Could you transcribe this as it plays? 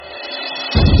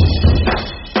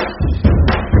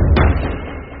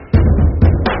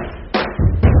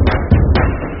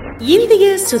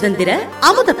சுதந்திர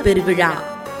அமுத பெருவிழா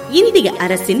இந்திய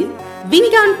அரசின்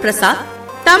விஞ்ஞான் பிரசாத்,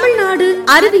 தமிழ்நாடு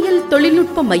அறிவியல்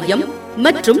தொழில்நுட்ப மையம்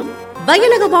மற்றும்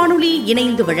வயலக வானொலி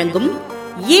இணைந்து வழங்கும்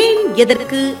ஏன்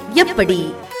எதற்கு எப்படி.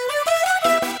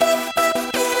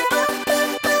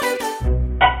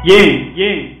 ஏன்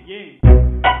ஏன்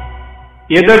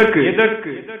எதற்கு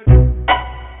எதற்கு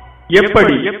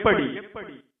எப்படி எப்படி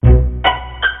எப்படி.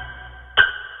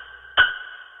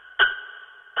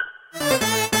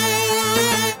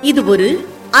 இது ஒரு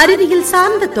அறிவியல்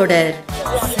சார்ந்த தொடர்.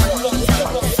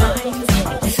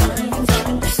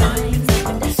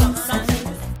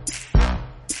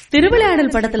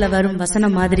 திருவிளையாடல் படத்துல வரும்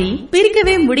வசனம் மாதிரி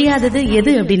பிரிக்கவே முடியாதது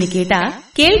எது அப்படின்னு கேட்டா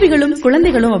கேள்விகளும்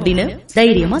குழந்தைகளும் அப்படின்னு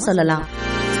தைரியமா சொல்லலாம்.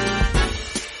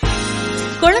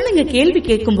 குழந்தைங்க கேள்வி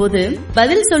கேட்கும் போது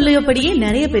பதில் சொல்லியபடியே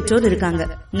நிறைய பெற்றோர் இருக்காங்க.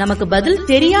 நமக்கு பதில்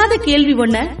தெரியாத கேள்வி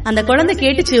ஒண்ண அந்த குழந்தை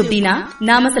கேட்டுச்சு அப்படின்னா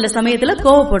நாம சில சமயத்துல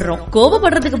கோவப்படுறோம்.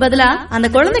 கோவப்படுறதுக்கு பதிலா அந்த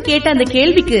குழந்தை கேட்ட அந்த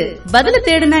கேள்விக்கு பதில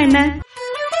தேடுனா என்ன?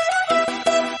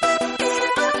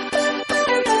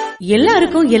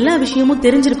 எல்லாருக்கும் எல்லா விஷயமும்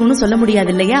தெரிஞ்சிருக்கும்னு சொல்ல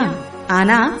முடியாது இல்லையா?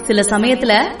 ஆனா சில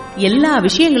சமயத்துல எல்லா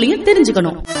விஷயங்களையும்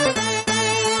தெரிஞ்சுக்கணும்.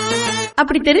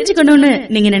 அப்படி தெரிஞ்சுக்கணும்னு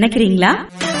நீங்க நினைக்கிறீங்களா?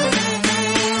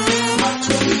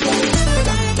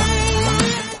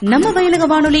 நம்ம வயலக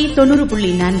வானொலி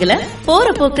 90.4 போற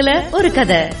போக்குல ஒரு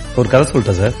கதை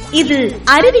சொல்லிட்டேன் சார். இது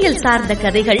அறிவியல் சார்ந்த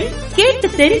கதைகள். கேட்டு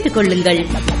தெரிந்து கொள்ளுங்கள்.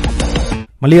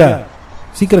 மல்லிகா,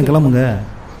 சீக்கிரம் கிளம்புங்க.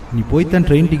 நீ போய்தான்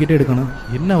ட்ரெயின் டிக்கெட்டே எடுக்கணும்.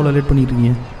 என்ன அவ்வளவு லேட் பண்ணிட்டு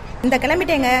இருக்கீங்க? இந்த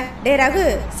கிளம்பிட்டேங்க. டே ரகு,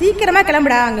 சீக்கிரமா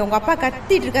கிளம்புடா. அங்க உங்க அப்பா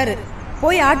கத்திட்டு இருக்காரு.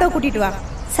 போய் ஆட்டோ கூட்டிட்டு வா.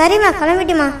 சரிம்மா,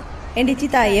 கிளம்பிட்டுமா. ஏண்டி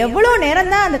சீதா, எவ்வளவு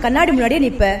நேரம் தான் அந்த கண்ணாடி முன்னாடியே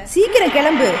நிப்ப? சீக்கிரம்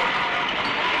கிளம்பு.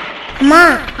 அம்மா,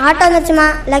 ஆட்டோ வந்துருச்சுமா.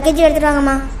 லக்கேஜ் எடுத்துட்டு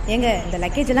வாங்கம்மா. ஏங்க, இந்த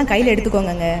லக்கேஜ் எல்லாம் கையில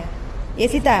எடுத்துக்கோங்க. ஏ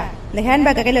சீதா, இந்த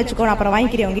ஹேண்ட்பேக்கை கையில வச்சுக்கோ. நான் அப்புறம்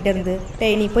வாங்கிக்கிறேன் உங்ககிட்ட இருந்து.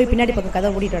 டேய், நீ போய் பின்னாடி பக்கம் கதை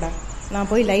கூட்டிட்டு வாடா. நான்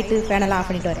போய் லைட்டு ஃபேன் எல்லாம் ஆஃப்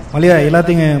பண்ணிட்டு வரேன். மல்லிகா,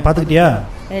 எல்லாத்தையும் பாத்துக்கிட்டியா?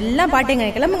 எல்லாம் பாட்டேங்க.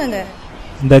 கிளம்புங்க.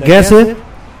 இந்த கேஸ்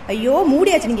ஐயோ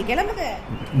மூடியாச்சு, நீங்க கிளம்புங்க.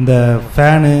 இந்த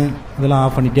ஃபேனு இதெல்லாம்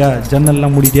ஆஃப் பண்ணிட்டியா? ஜன்னல்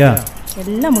எல்லாம் மூடிட்டியா?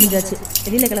 எல்லாம் முடிஞ்சாச்சு.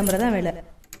 வெளியில கிளம்புறதா வேலை.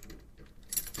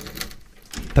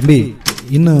 தம்பி,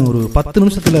 இன்னும் ஒரு 10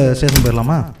 நிமிஷத்துல ஸ்டேஷன்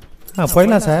போயிடலாமா?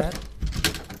 போயிடலாம் சார்.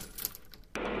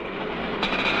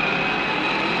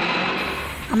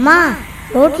 அம்மா,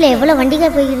 ரோட்ல எவ்வளவு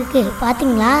வண்டிகள் போயிருக்கு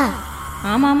பாத்தீங்களா?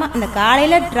 ஆமா ஆமா, இந்த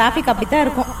காலையில டிராபிக் அப்படித்தான்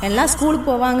இருக்கும். எல்லாம் ஸ்கூலுக்கு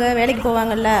போவாங்க, வேலைக்கு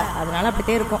போவாங்கல்ல, அதனால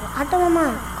அப்படித்தான் இருக்கும். ஆட்டோ மாமா,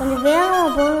 கொஞ்சம் வேகமா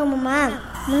போங்க மாமா.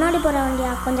 முன்னாடி போற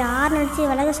வண்டியா கொஞ்சம் ஆறு அடிச்சு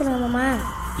விலக சொல்லுங்க மாமா.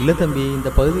 இல்லை தம்பி, இந்த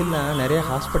பகுதியிலாம் நிறைய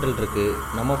ஹாஸ்பிட்டல் இருக்குது.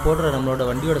 நம்ம போடுற நம்மளோட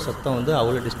வண்டியோட சத்தம்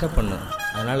அவ்வளோ டிஸ்டர்ப் பண்ணும்.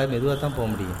 அதனால் மெதுவாக தான் போக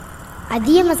முடியும்.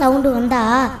 அதிகமாக சவுண்டு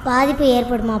வந்தால் பாதிப்பு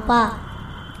ஏற்படுமாப்பா?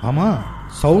 ஆமாம்,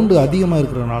 சவுண்டு அதிகமாக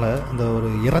இருக்கிறதுனால அந்த ஒரு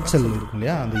இரைச்சல் இருக்கும்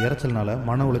இல்லையா, அந்த இரைச்சல்னால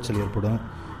மன உளைச்சல் ஏற்படும்.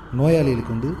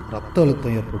 நோயாளிகளுக்கு ரத்த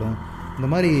அழுத்தம் ஏற்படும். இந்த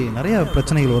மாதிரி நிறையா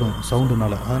பிரச்சனைகள் வரும்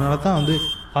சவுண்டுனால. அதனால தான்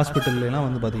ஹாஸ்பிட்டல்லாம்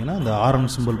பார்த்திங்கன்னா இந்த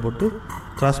ஆரன் சிம்பிள் போட்டு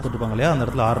கிராஸ் போட்டுப்பாங்க இல்லையா, அந்த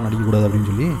இடத்துல ஆரன் அடிக்கக்கூடாது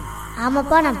அப்படின்னு சொல்லி.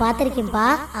 ஆமாப்பா, நான் பார்த்துருக்கேன்ப்பா.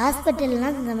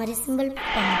 ஹாஸ்பிட்டல்லாம் இந்த மாதிரி சிம்பிள்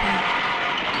போட்டாங்கப்பா.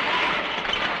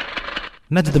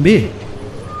 என்னாச்சு தம்பி?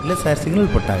 இல்லை சார்,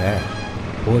 சிக்னல் போட்டாங்க.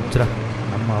 போச்சுரா,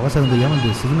 நம்ம அவசரம் தெரியாமல்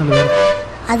இந்த சிக்னல் வேறு.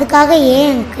 அதுக்காக ஏன்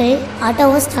அங்கிள்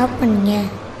ஆட்டோவை ஸ்டாப் பண்ணீங்க?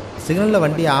 சிக்னலில்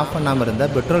வண்டி ஆஃப் பண்ணாமல்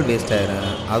இருந்தால் பெட்ரோல் வேஸ்ட் ஆயிடும்.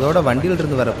 அதோட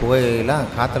வண்டியிலிருந்து வர புகையெல்லாம்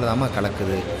காற்றுல தான்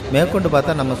கலக்குது. மேற்கொண்டு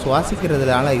பார்த்தா நம்ம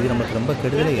சுவாசிக்கிறதுனால இது நமக்கு ரொம்ப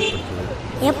கெடுதலை ஏற்படுத்துது.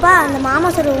 ஏப்பா, அந்த மாமா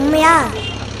சொல்ற உண்மையா?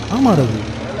 ஆமாம் ரகு,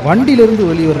 வண்டியிலேருந்து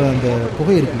வெளிவர அந்த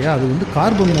புகை இருக்கு இல்லையா, அது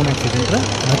கார்பன் மோனாக்சைடுன்ற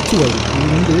நச்சு வாயு.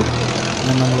 இது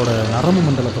நம்மளோட நரம்பு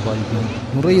மண்டலத்தை பாதிக்கும்,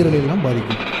 நுரையீரலையெல்லாம்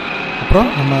பாதிக்கும்.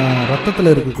 அப்புறம் நம்ம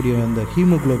ரத்தத்தில் இருக்கக்கூடிய அந்த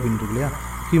ஹீமோகுளோபின் இருக்கு இல்லையா,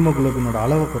 ஹீமோகுளோபினோட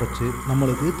அளவை குறைச்சி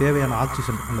நம்மளுக்கு தேவையான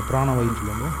ஆக்சிஜன், அந்த பிராணவாயுன்னு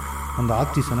சொல்லுவாங்க, அந்த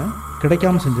ஆக்சிஜனை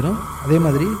கிடைக்காமல் செஞ்சிடும். அதே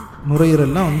மாதிரி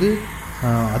நுரையீரல்லாம்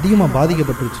அதிகமாக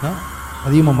பாதிக்கப்பட்டுருச்சுன்னா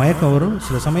அதிகமாக மயக்கம் வரும்.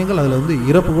 சில சமயங்கள் அதில்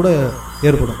இறப்பு கூட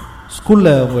ஏற்படும்.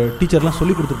 ஸ்கூலில் உங்கள் டீச்சர்லாம்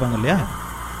சொல்லி கொடுத்துருப்பாங்க இல்லையா.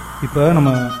 இப்போ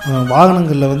நம்ம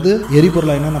வாகனங்களில்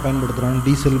எரிபொருளாக என்னென்ன பயன்படுத்துகிறோம்,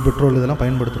 டீசல், பெட்ரோல் இதெல்லாம்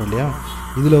பயன்படுத்துகிறோம் இல்லையா.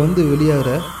 இதில் வெளியாகிற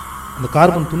அந்த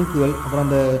கார்பன் துணுக்குகள், அப்புறம்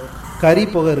அந்த கரி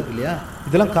புகை இருக்கு இல்லையா,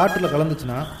 இதெல்லாம் காற்றில்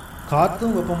கலந்துச்சுன்னா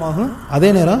காற்றும் வெப்பமாகும், அதே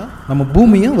நேரம் நம்ம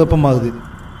பூமியும் வெப்பமாகுது.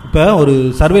 இப்போ ஒரு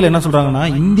சர்வேல என்ன சொல்கிறாங்கன்னா,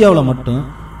 இந்தியாவில் மட்டும்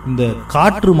இந்த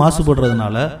காற்று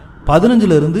மாசுபடுறதுனால 15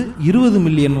 to 20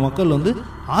 மில்லியன் மக்கள்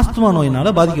ஆஸ்துமா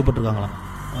நோயினால் பாதிக்கப்பட்டிருக்காங்களாம்.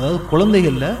 அதாவது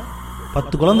குழந்தைகளில்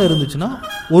 10 குழந்தை இருந்துச்சுன்னா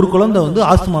ஒரு குழந்தை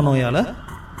ஆஸ்துமா நோயால்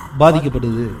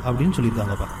பாதிக்கப்படுது அப்படின்னு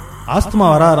சொல்லியிருக்காங்கப்பா. ஆஸ்துமா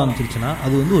வர ஆரம்பிச்சிருச்சுன்னா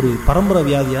அது ஒரு பரம்பரை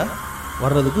வியாதியாக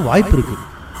வர்றதுக்கு வாய்ப்பு இருக்குது.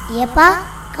 ஏப்பா,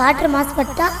 காற்று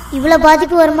மாசுபட்டா இவ்வளோ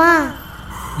பாதிப்பு வருமா?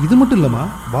 இது மட்டும் இல்லைம்மா,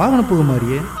 வாகன புகை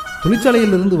மாதிரியே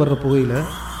தொழிற்சாலையிலிருந்து வர்ற புகையில்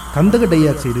கந்தக டை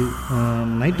ஆக்சைடு,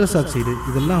 நைட்ரஸ் ஆக்சைடு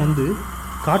இதெல்லாம்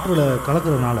காற்றில்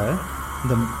கலக்கிறதுனால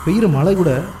இந்த பெய்கிற மழை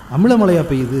கூட அமிலமழையாக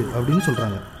பெய்யுது அப்படின்னு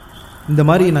சொல்கிறாங்க. இந்த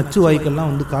மாதிரி நச்சு வாயுக்கள்லாம்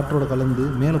வந்து காற்றோட கலந்து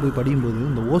மேலே போய் படியும்போது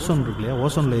இந்த ஓசோன் இருக்கு இல்லையா,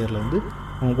 ஓசோன் லேயரில் வந்து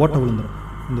ஓட்டை விழுந்துடும்.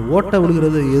 இந்த ஓட்டை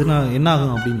விழுகிறது என்ன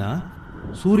ஆகும் அப்படின்னா,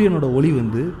 சூரியனோட ஒளி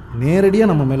வந்து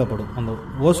நேரடியாக நம்ம மேலே படும். அந்த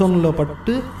ஓசோனில்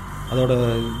பட்டு அதோட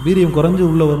வீரியம் குறைஞ்சி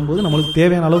உள்ளே வரும்போது நம்மளுக்கு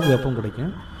தேவையான அளவுக்கு வெப்பம்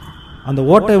கிடைக்கும். அந்த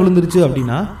ஓட்டை விழுந்துருச்சு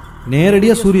அப்படின்னா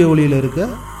நேரடியாக சூரிய ஒளியில் இருக்க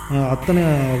அத்தனை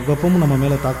வெப்பமும் நம்ம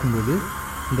மேலே தாக்கும்போது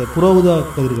இந்த புற ஊதா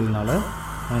கதிர்கள்னால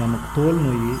நமக்கு தோல்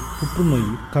நோய், புற்றுநோய்,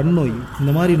 கண் நோய்,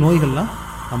 இந்த மாதிரி நோய்கள்லாம்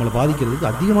நம்மளை பாதிக்கிறதுக்கு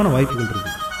அதிகமான வாய்ப்புகள்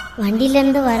இருக்குது.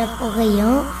 வண்டியிலேருந்து வர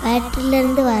புகையும்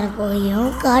ஃபேக்ட்ரியிலேருந்து வர புகையும்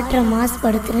காற்றை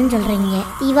மாசுபடுத்துன்னு சொல்கிறீங்க.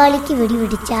 தீபாவளிக்கு வெடி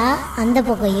வெடிச்சா அந்த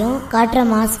புகையும் காற்றை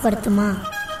மாசுபடுத்துமா?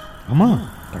 ஆமாம்,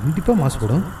 கண்டிப்பாக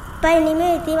மாசுபடும். இப்போ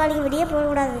இனிமேல் தீபாவளிக்கு வெடியே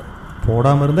போடக்கூடாது.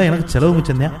 போடாமல் இருந்தால் எனக்கு செலவு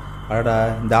மிச்சந்தேன். அடடா,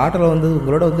 இந்த ஆட்டோவில் வந்து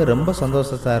உங்களோட வந்து ரொம்ப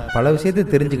சந்தோஷம் சார். பல விஷயத்தை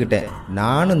தெரிஞ்சுக்கிட்டேன்.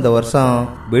 நானும் இந்த வருஷம்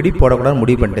வெடி போடக்கூடாதுன்னு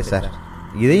முடிவு பண்ணிட்டேன் சார்.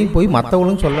 இதையும் போய்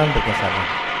மற்றவங்களும் சொல்லலான்னு இருக்கேன் சார்.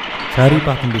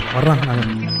 சரிப்பா தம்பி, வர்றான்.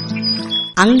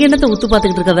 அங்க என்னத்த உத்து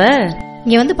பாத்துக்கிட்டு இருக்கவ?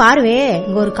 இங்க வந்து பாருவே,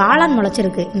 இங்க ஒரு காளான்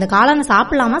முளைச்சிருக்கு. இந்த காளானை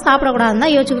சாப்பிடலாமா சாப்பிடக்கூடாதுன்னு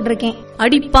தான் யோசிச்சுக்கிட்டு இருக்கேன்.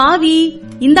 அடி பாவி,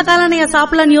 இந்த காளானையா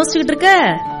சாப்பிடலான்னு யோசிச்சுக்கிட்டு இருக்க?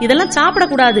 இதெல்லாம்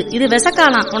சாப்பிடக்கூடாது, இது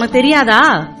விஷக்காளான், உனக்கு தெரியாதா?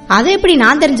 அதை எப்படி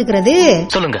நான் தெரிஞ்சுக்கிறது?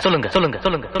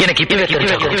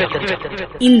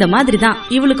 இந்த மாதிரிதான்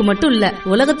இவளுக்கு மட்டும் இல்ல,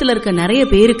 உலகத்துல இருக்க நிறைய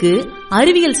பேருக்கு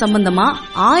அறிவியல் சம்பந்தமா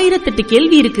 1008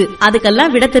 கேள்வி இருக்கு.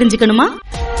 அதுக்கெல்லாம் விட தெரிஞ்சுக்கணுமா?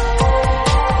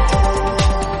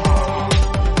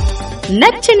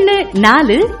 நச்சின்னு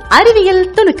 4 அறிவியல்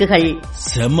துணுக்குகள்.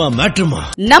 செம்ம மேட்ருமா.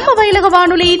 நம்ம வயலக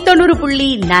வானொலி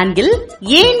 90.4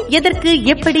 ஏன் எதற்கு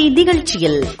எப்படி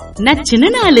நிகழ்ச்சியில் நச்சின்னு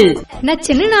 4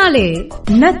 நச்சின்னு 4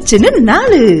 நச்சின்னு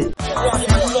 4.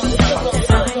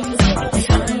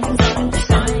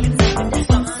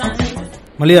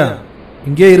 மல்லியா,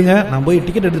 இங்கே இருங்க, நான் போய்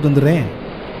டிக்கெட் எடுத்துகிட்டு வந்துடுறேன்.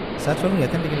 சார் சொல்லுங்கள்,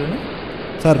 எத்தனை டிக்கெட் வேணும்?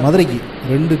 சார், மதுரைக்கு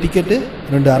 2 டிக்கெட்டு,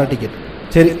 2 அரை டிக்கெட்.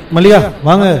 சரி மல்லியா,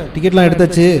 வாங்க, டிக்கெட்லாம்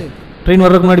எடுத்தாச்சு. ட்ரெயின்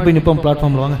வர்றதுக்கு முன்னாடி போய் நிற்போம்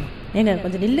பிளாட்ஃபார்மில். வாங்க. ஏங்க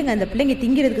கொஞ்சம் நில்லுங்க, அந்த பிள்ளைங்க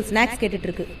திங்கிறதுக்கு ஸ்நாக்ஸ் கேட்டுட்டு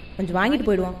இருக்கு. கொஞ்சம் வாங்கிட்டு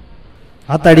போயிடுவோம்.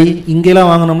 ஆத்தாடி, இங்கெல்லாம்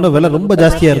வாங்கினோம்னா விலை ரொம்ப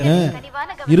ஜாஸ்தியாக இருக்கு.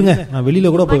 இருங்க, நான்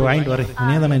வெளியில் கூட போய் வாங்கிட்டு வரேன்.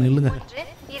 இனியே தானே, நில்லுங்க.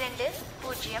 220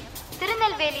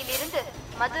 திருநெல்வேலியிலிருந்து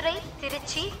மதுரை,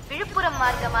 திருச்சி, விழுப்புரம்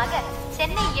மார்க்கமாக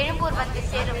சென்னை எழும்பூர் வந்து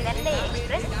சேரும் நெல்லை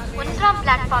எக்ஸ்பிரஸ் 1ஆம்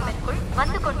பிளாட்ஃபார்மிற்குள்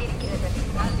வந்து கொண்டிருக்கிறது.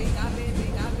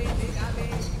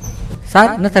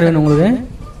 சார், என்ன சார் வேணும் உங்களுக்கு?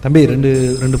 தம்பி,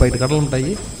 ரெண்டு பாக்கெட் கடலை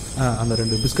மிட்டாயி, அந்த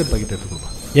 2 பிஸ்கட் பாக்கெட் எடுத்து கொடுப்பா.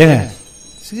 ஏங்க,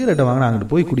 சிகரெட்டை வாங்கினா அங்கிட்டு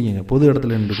போய் குடிங்க. பொது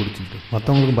இடத்துல நின்று குடிச்சுட்டு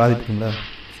மற்றவங்களுக்கும் பாதிப்புங்களா?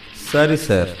 சரி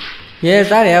சார். ஏன்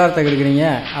சார் வியாபாரத்தை கெடுக்கிறீங்க?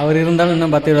 அவர் இருந்தாலும்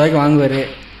இன்னும் 10 ரூபாய்க்கு வாங்குவார்.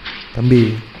 தம்பி,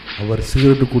 அவர்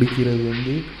சிகரெட்டு குடிக்கிறது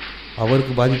வந்து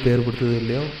அவருக்கு பாதிப்பு ஏற்படுத்துறது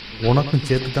இல்லையோ, உனக்கும்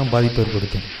சேர்த்து தான் பாதிப்பு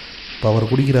ஏற்படுத்தும். இப்போ அவர்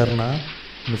குடிக்கிறாருன்னா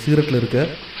இந்த சிகரெட்டில் இருக்க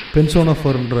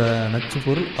பென்சோனோஃபோர்ன்ற நச்சு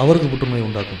பொருள் அவருக்கு புற்றுநோய்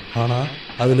உண்டாக்கும். ஆனால்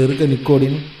அதில் இருக்க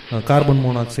நிக்கோடின், கார்பன்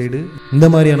மோனாக்சைடு, இந்த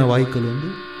மாதிரியான வாயுக்கள் வந்து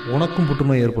உனக்கும்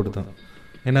புற்றுநோய் ஏற்படுத்தும்.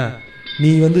 ஏன்னா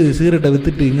நீ வந்து சிகரெட்டை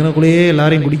விற்றுட்டு இங்கனக்குள்ளேயே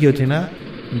எல்லாரையும் குடிக்க வச்சேன்னா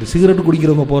இந்த சிகரெட்டு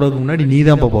குடிக்கிறவங்க போகிறதுக்கு முன்னாடி நீ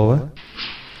தான் போவ.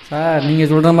 சார்,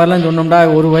 நீங்கள் சொல்கிற மாதிரிலாம் சொன்னோம்டா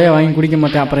 1 ரூபாயை வாங்கி குடிக்க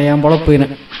மாட்டேன். அப்புறம் என் பொழப்பு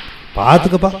போயிடுறேன்.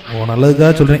 பார்த்துக்கப்பா,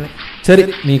 நல்லதுக்காக சொல்கிறேன். சரி,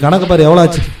 நீ கணக்கு பாரு, எவ்வளோ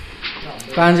ஆச்சு?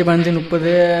 5,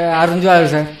 30, 6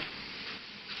 ஆகுது சார்.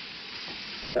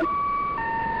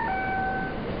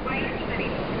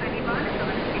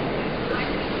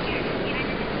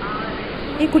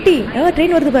 குட்டி,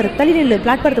 ட்ரெயின் வருது பாரு, தள்ளி நில்லு.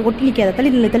 பிளாட்ஃபாரத்தை ஒட்டி நிற்காத, தள்ளி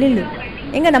நில்லு.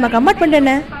 எங்க நம்ம கம்பார்ட்மெண்ட்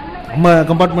என்ன? நம்ம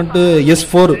கம்பார்ட்மெண்ட்டு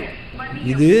S4,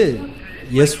 இது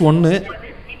S1.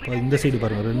 இப்போ இந்த சைடு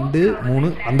பாருங்க, 2, 3,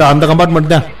 அந்த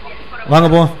கம்பார்ட்மெண்ட் தான். வாங்க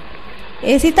போ.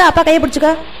 சீதா, அப்பா கையை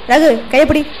பிடிச்சுக்கா. ரகு, கையை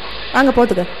பிடி. வாங்க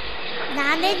போத்துக்க.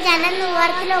 நானே ஜன்னல்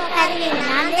ஓரத்தில் உட்காருவேன்.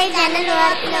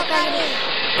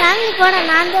 ஃபேமிலி போட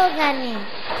நான் தான் உட்காருவேன்.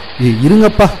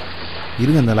 இருங்கப்பா,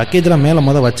 இருங்க, இந்த லக்கேஜெலாம்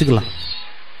மேலே வச்சுக்கலாம்.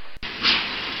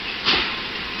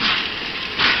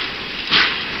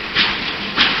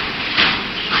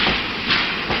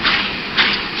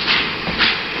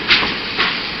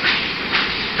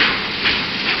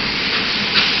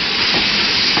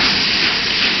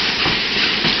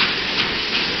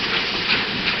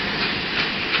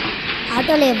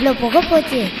 ஆட்டோவில் எவ்வளோ புகை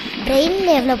போச்சு,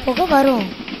 ட்ரெயினில் எவ்வளோ புகை வரும்.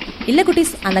 இல்லை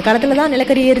குட்டீஸ், அந்த காலத்தில் தான்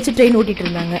நிலக்கரி எரிச்சு ட்ரெயின் ஓட்டிகிட்டு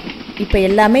இருந்தாங்க. இப்போ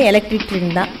எல்லாமே எலக்ட்ரிக்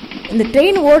ட்ரெயின் தான். இந்த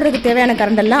ட்ரெயின் ஓடுறதுக்கு தேவையான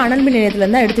கரண்டெல்லாம் அனல் மின் நிலையத்தில்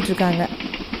தான் எடுத்துகிட்டு இருக்காங்க.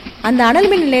 அந்த அனல்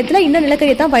மின் நிலையத்தில் இன்னும்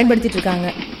நிலக்கரியை தான் பயன்படுத்திட்டு இருக்காங்க.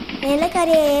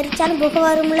 நிலக்கரியை எரிச்சாலும் புகை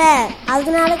வரும்ல,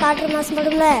 அதனால காற்று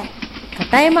மாசுபடும்ல.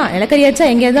 கட்டாயமா நிலக்கரி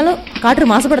எரிச்சா எங்கே இருந்தாலும் காற்று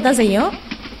மாசுபடத்தான் செய்யும்.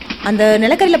 அந்த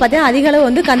நிலக்கரியில் பார்த்தீங்கன்னா அதிக அளவு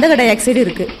வந்து கந்தக டை ஆக்சைடு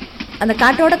இருக்குது. அந்த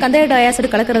காற்றோட கந்தக டை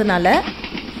ஆக்சைடு கலக்கிறதுனால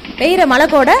பெய்கிற மழை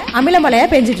கூட அமில மழையாக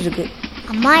பெஞ்சிட்டு இருக்கு.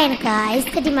 அம்மா, எனக்கு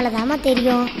ஐஸ் கட்டி மலை தாமா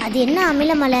தெரியும். அது என்ன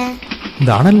அமில மலை?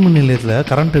 இந்த அனல் மின் நிலையத்தில்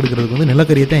கரண்ட் எடுக்கிறதுக்கு வந்து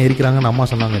நிலக்கரியை தான் எரிக்கிறாங்கன்னு அம்மா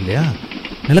சொன்னாங்க இல்லையா.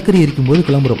 நிலக்கரி எரிக்கும்போது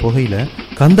கிளம்புற புகையில்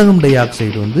கந்தகம் டை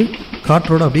ஆக்சைடு வந்து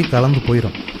காற்றோடு அப்படியே கலந்து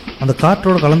போயிடும். அந்த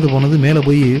காற்றோடு கலந்து போனது மேலே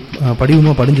போய்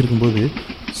படிவமாக படிஞ்சிருக்கும்போது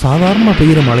சாதாரணமாக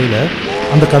பெய்கிற மழையில்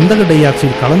அந்த கந்தக டை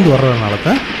ஆக்சைடு கலந்து வர்றதுனால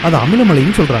தான் அது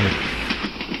அமிலமலைன்னு சொல்கிறாங்க.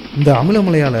 இந்த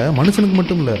அமிலமலையால் மனுஷனுக்கு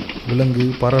மட்டும் இல்லை, விலங்கு,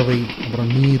 பறவை,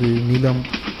 அப்புறம் நீர், நிலம்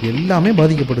எல்லாமே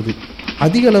பாதிக்கப்படுது.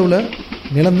 அதிக அளவில்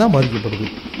நிலம்தான் பாதிக்கப்படுது.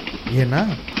 ஏன்னா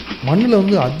மண்ணில்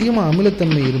வந்து அதிகமாக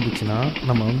அமிலத்தன்மை இருந்துச்சுன்னா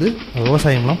நம்ம வந்து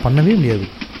விவசாயம்லாம் பண்ணவே முடியாது.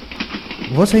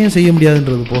 விவசாயம் செய்ய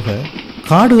முடியாதுன்றது போக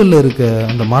காடுகளில் இருக்க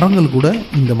அந்த மரங்கள் கூட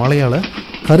இந்த மழையால்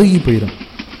கருகி போயிடும்.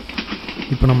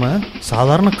 இப்போ நம்ம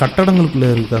சாதாரண கட்டடங்களுக்குள்ளே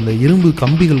இருக்க அந்த இரும்பு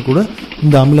கம்பிகள் கூட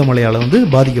இந்த அமிலமலையால் வந்து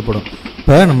பாதிக்கப்படும்.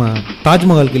 இப்போ நம்ம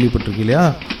தாஜ்மஹால் கேள்விப்பட்டிருக்கு இல்லையா.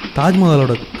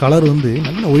 தாஜ்மஹாலோட கலர் வந்து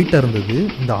நல்ல ஒயிட்டாக இருந்தது.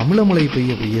 இந்த அமிலமலை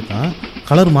பெய்ய தான்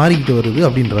கலர் மாறிக்கிட்டு வருது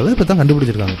அப்படின்றத இப்போ தான்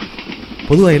கண்டுபிடிச்சிருக்காங்க.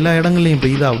 பொதுவாக எல்லா இடங்கள்லையும்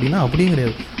பெய்யுதா அப்படின்னா அப்படியும்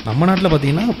கிடையாது. நம்ம நாட்டில்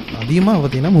பார்த்திங்கன்னா அதிகமாக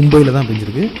பார்த்திங்கன்னா மும்பையில் தான்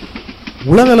பெஞ்சிருக்கு.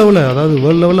 உலக அளவில், அதாவது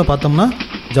வேர்ல்டு லெவலில் பார்த்தோம்னா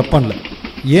ஜப்பானில்.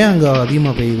 ஏன் அங்கே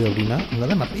அதிகமாக பெய்யுது அப்படின்னா அங்கே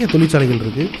தான் நிறைய தொழிற்சாலைகள்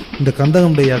இருக்குது. இந்த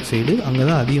கந்தகம் டை ஆக்சைடு அங்கே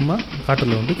தான் அதிகமாக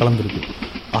காற்றில் வந்து கலந்துருக்கு.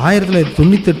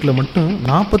 1998 மட்டும்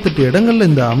 48 இடங்களில்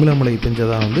இந்த அமிலமலை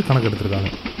பெஞ்சதாக வந்து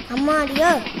கணக்கெடுத்துருக்காங்க. அம்மா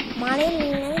அடியோ மழையில்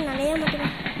நிறைய மட்டும்.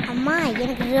 அம்மா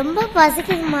எனக்கு ரொம்ப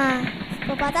பசிக்குதுமா.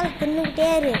 இப்போ பார்த்தாலும் தின்னுக்கிட்டே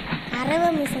இரு. அரவை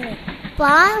மிஷினு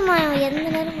பாருமா, எந்த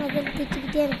நேரம் முதல்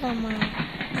திட்டிக்கிட்டே இருக்காம்மா.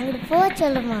 அங்கிட்டு போ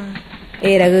சொல்லுமா.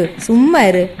 ஏ ரகு, சும்மா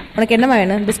இரு. உனக்கு என்னம்மா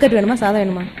வேணும்? பிஸ்கட் வேணுமா, சாதம்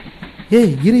வேணுமா?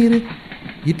 ஏய் இரு,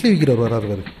 இட்லி விற்கிறவர்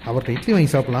வராரு, அவர்கிட்ட இட்லி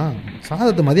வாங்கி சாப்பிடலாம்.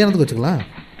 சாதத்தை மதியானத்துக்கு வச்சுக்கலாம்.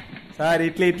 சார்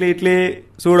இட்லி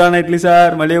சூடான இட்லி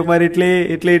சார். மல்லிகை மாதிரி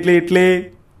இட்லி.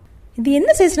 இது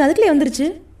என்ன சைஸ்னா? அதுக்குள்ளே வந்துருச்சு.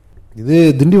 இது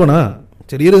திண்டிவனா?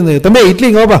 சரி இரு, இந்த தம்பி இட்லி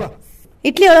வாப்பா.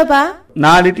 இட்லி எவ்வளோப்பா?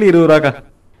 4 இட்லி 20 ரூபாக்கா.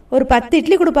 ஒரு 10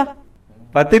 இட்லி கொடுப்பா.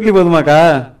 10 இட்லி போதுமாக்கா?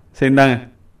 சரிந்தாங்க.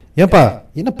 ஏப்பா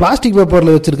என்ன பிளாஸ்டிக்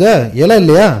பேப்பரில் வச்சிருக்க? இலை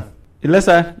இல்லையா? இல்லை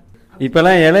சார்,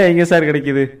 இப்போல்லாம் இலை எங்கே சார்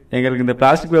கிடைக்குது? எங்களுக்கு இந்த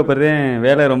பிளாஸ்டிக் பேப்பர் தான்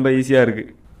வேலை ரொம்ப ஈஸியாக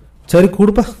இருக்குது. சரி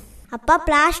கொடுப்பா. அப்பா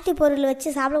பிளாஸ்டிக் பொருள் வச்சு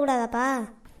சாப்பிடக்கூடாதாப்பா?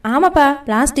 ஆமாப்பா,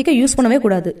 பிளாஸ்டிக்கை யூஸ் பண்ணவே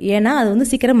கூடாது. ஏன்னா அது வந்து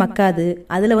சீக்கிரம் மக்காது.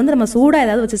 அதில் வந்து நம்ம சூடாக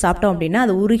ஏதாவது வச்சு சாப்பிட்டோம் அப்படின்னா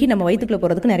அது உருகி நம்ம வயிற்றுக்குள்ளே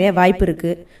போகிறதுக்கு நிறைய வாய்ப்பு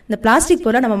இருக்குது. இந்த பிளாஸ்டிக்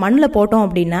பொருளை நம்ம மண்ணில் போட்டோம்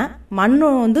அப்படின்னா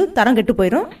மண்ணும் வந்து தரம் கெட்டு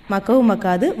போயிடும், மக்கவும்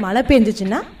மக்காது. மழை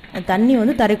பெஞ்சிச்சுன்னா தண்ணி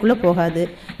வந்து தரைக்குள்ளே போகாது.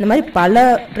 இந்த மாதிரி பல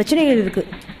பிரச்சனைகள் இருக்குது.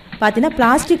 பார்த்தீங்கன்னா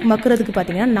பிளாஸ்டிக் மக்கிறதுக்கு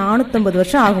பார்த்தீங்கன்னா 450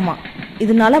 வருஷம் ஆகுமா.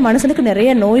 இதனால மனுஷனுக்கு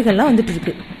நிறைய நோய்கள்லாம் வந்துட்டு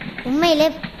இருக்கு. உண்மையிலே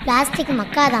பிளாஸ்டிக்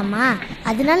மக்காதாம்மா?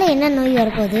 அதனால என்ன நோய்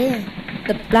வரப்போகுது?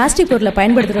 இந்த பிளாஸ்டிக் பொருளை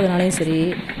பயன்படுத்துறதுனாலையும் சரி,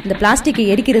 இந்த பிளாஸ்டிக்கை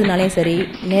எரிக்கிறதுனாலையும் சரி,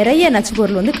 நிறைய நச்சு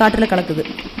பொருள் வந்து காற்றில் கலக்குது.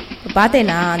 இப்போ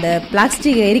பார்த்தேன்னா அந்த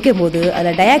பிளாஸ்டிக்கை எரிக்கும் போது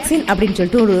அதில் டயாக்சின் அப்படின்னு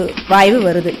சொல்லிட்டு ஒரு வாயு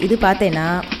வருது. இது பார்த்தேன்னா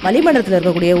வளிமண்டலத்தில்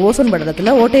இருக்கக்கூடிய ஓசோன்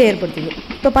மண்டலத்தில் ஓட்டையை ஏற்படுத்துது.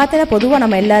 இப்போ பார்த்தேன்னா பொதுவாக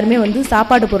நம்ம எல்லாருமே வந்து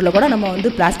சாப்பாடு பொருளை கூட நம்ம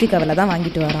வந்து பிளாஸ்டிக் கவரில் தான்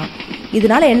வாங்கிட்டு வரோம்.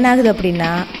 இதனால என்ன ஆகுது அப்படின்னா,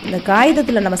 இந்த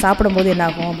காகிதத்தில் நம்ம சாப்பிடும்போது என்ன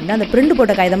ஆகும் அப்படின்னா, அந்த பிரிண்ட்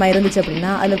போட்ட காகிதமாக இருந்துச்சு அப்படின்னா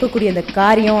அதில் இருக்கக்கூடிய அந்த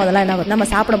காரியம் அதெல்லாம் என்ன ஆகும், நம்ம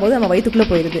சாப்பிடும்போது நம்ம வயிற்றுக்குள்ளே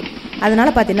போயிடுது. அதனால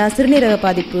பார்த்தீங்கன்னா சிறுநீரக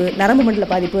பாதிப்பு, நரம்பு மண்டல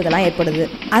பாதிப்பு இதெல்லாம் ஏற்படுது.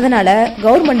 அதனால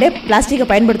கவர்மெண்டே பிளாஸ்டிக்கை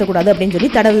பயன்படுத்தக்கூடாது அப்படின்னு சொல்லி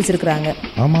தடை விதிச்சிருக்கிறாங்க.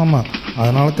 ஆமாம்,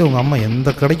 அதனால தான் உங்கள் அம்மா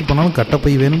எந்த கடைக்கு போனாலும்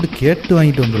கட்டைப்பை வேணும்னு கேட்டு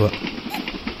வாங்கிட்டு வந்துடுவா.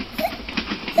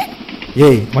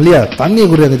 ஏய் மல்லியா, தண்ணியை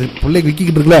குடி, அந்த பிள்ளைக்கு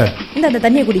விக்கிக்கிட்டு இருக்குல்ல. அந்த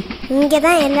தண்ணியை குடி. இங்கே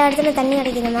தான் எல்லா இடத்துலையும் தண்ணி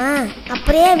கிடைக்குதுமா.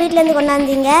 அப்படியே வீட்டிலேருந்து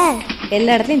கொண்டாந்தீங்க?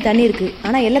 எல்லா இடத்துலையும் தண்ணி இருக்குது,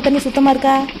 ஆனால் எல்லா தண்ணி சுத்தமாக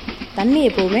இருக்கா? தண்ணி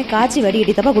எப்போவுமே காய்ச்சி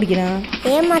வடிகட்டி தப்பா குடிக்கணும்.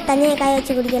 ஏம்மா தண்ணியை காய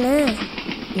வச்சு குடிக்கணும்?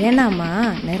 ஏன்னாம்மா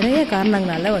நிறைய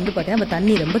காரணங்களால வந்து பார்த்தீங்கன்னா நம்ம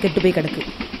தண்ணி ரொம்ப கெட்டு போய் கிடக்கு.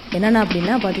 என்னென்ன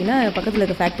அப்படின்னா பார்த்தீங்கன்னா பக்கத்தில்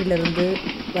இருக்க ஃபேக்ட்ரியிலேருந்து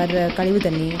வர்ற கழிவு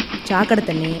தண்ணி, சாக்கடை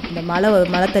தண்ணி, இந்த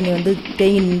மழை தண்ணி வந்து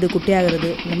தேங்கி நின்று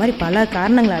குட்டையாகிறது, இந்த மாதிரி பல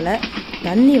காரணங்களால்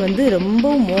தண்ணி வந்து ரொம்ப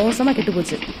மோசமாக கெட்டு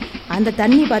போச்சு. அந்த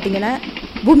தண்ணி பார்த்தீங்கன்னா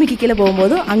பூமிக்கு கீழே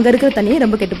போகும்போதும் அங்கே இருக்கிற தண்ணியே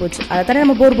ரொம்ப கெட்டு போச்சு. அதை தானே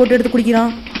நம்ம போர் போட்டு எடுத்து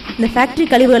குடிக்கிறோம். இந்த ஃபேக்ட்ரி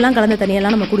கழிவுகள்லாம் கலந்த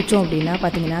தண்ணியெல்லாம் நம்ம குடித்தோம் அப்படின்னா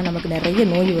பார்த்தீங்கன்னா நமக்கு நிறைய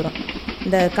நோய் வரும்.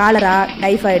 இந்த காலரா,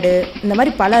 டைஃபாய்டு, இந்த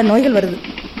மாதிரி பல நோய்கள் வருது.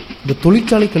 இந்த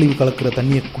தொழிற்சாலை கழிவு கலக்கிற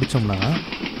தண்ணியை குடித்தோம்னா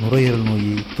நுரையீரல் நோய்,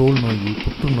 தோல் நோய்,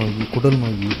 புற்றுநோய், குடல்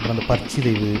நோய், அப்புறம் அந்த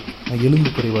பற்சிதைவு, எலும்பு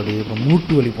குறைபாடு, அப்புறம்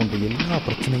மூட்டு வலி போன்ற எல்லா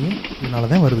பிரச்சனையும் இதனால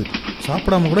தான் வருது.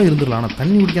 சாப்பிடாம கூட இருந்துடலாம், ஆனால்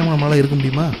தண்ணி குடிக்காமல் நம்மளால் இருக்க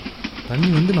முடியுமா? தண்ணி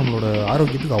வந்து நம்மளோட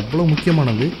ஆரோக்கியத்துக்கு அவ்வளோ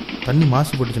முக்கியமானது. தண்ணி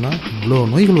மாசுபட்டுச்சுன்னா இவ்வளோ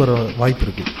நோய்கள் வர வாய்ப்பு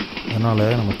இருக்குது. அதனால்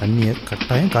நம்ம தண்ணியை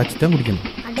கட்டாயம் காய்ச்சி தான் குடிக்கணும்.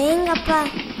 அடேங்கப்பா,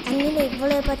 தண்ணியில்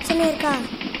இவ்வளோ பிரச்சனை இருக்கா?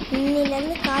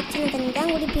 இன்னிலேருந்து காய்ச்சின தண்ணி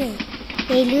தான் குடிப்பேன்.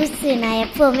 ஏய் லூஸு, நான்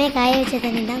எப்போவுமே காய வச்ச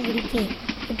தண்ணி தான் குடிப்பேன்.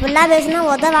 இப்படிலாம் பேசினா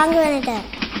வாங்க வேணுட்டேன்.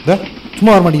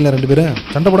 சும்மா வர மாட்டீங்களா ரெண்டு பேரும்?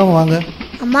 சண்டை போடாமல் வாங்க.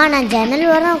 அம்மா நான் ஜன்னல்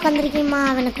ஓரம் உட்காந்துருக்கேம்மா,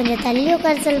 அவனை கொஞ்சம் தள்ளி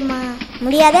உட்கார சொல்லுமா.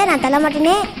 முடியாதே, நான் தள்ள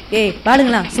மாட்டேனே. ஏய்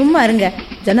பாருங்களா, சும்மா இருங்க.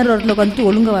 ஜன்னல் ஓரத்தில் உட்காந்துட்டு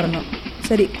ஒழுங்காக வரணும்.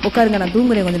 சரி உட்காருங்க, நான்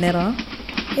தூங்குறேன் கொஞ்சம் நேரம்.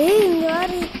 இங்க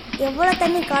வாரு, எவ்வளவு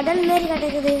தண்ணி கடல் மாரி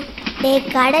கிடக்குது. டேய்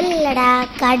கடல் இல்லடா,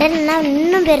 கடல்னா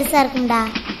இன்னும் பெருசா இருக்கும்டா.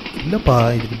 இல்லைப்பா,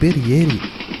 இதுக்கு பேர் ஏரி.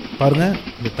 பாருங்க,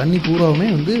 இந்த தண்ணி பூராவுமே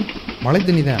மழை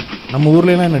தண்ணி தான். நம்ம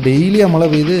ஊர்லலாம் என்ன டெய்லியாக மழை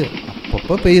பெய்யுது?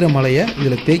 அப்பப்போ பெய்கிற மழையை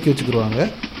இதில் தேக்கி வச்சுக்கிடுவாங்க.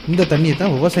 இந்த தண்ணியை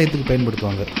தான் விவசாயத்துக்கு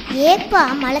பயன்படுத்துவாங்க. ஏப்பா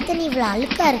மழை தண்ணி இவ்வளோ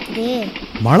அழுக்கா இருக்குது?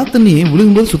 மழை தண்ணி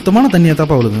விழுகும்போது சுத்தமான தண்ணியாக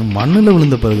தாப்பா விழுகு. மண்ணில்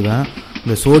விழுந்த பிறகு தான்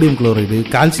இந்த சோடியம் குளோரைடு,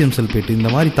 கால்சியம் சல்பேட்டு இந்த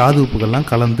மாதிரி தாது உப்புகள்லாம்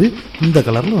கலந்து இந்த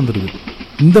கலரில் வந்துடுது.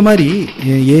 இந்த மாதிரி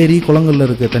ஏரி குளங்களில்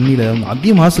இருக்க தண்ணியில்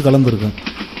அதிக மாசு கலந்துருக்கும்.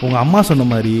 உங்கள் அம்மா சொன்ன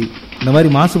மாதிரி இந்த மாதிரி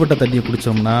மாசுபட்ட தண்ணியை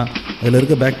குடித்தோம்னா அதில்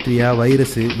இருக்க பாக்டீரியா,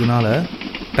 வைரஸு, இதனால்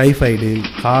டைஃபாய்டு,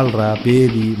 கால்ரா,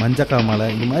 பேதி, மஞ்சக்காமலை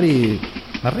இது மாதிரி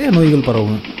நிறைய நோய்கள்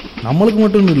பரவும். நம்மளுக்கு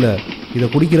மட்டும் இல்லை, இதை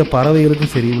குடிக்கிற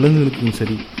பறவைகளுக்கும் சரி, விலங்குகளுக்கும்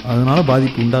சரி, அதனால்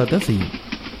பாதிப்பு உண்டாகத்தான் செய்யும்.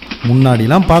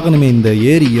 முன்னாடிலாம் பார்க்கணுமே, இந்த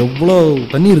ஏரி எவ்வளோ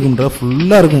தண்ணி இருக்குன்ற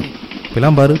ஃபுல்லாக இருக்கும்.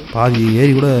 இப்பெல்லாம் பாரு, பாதி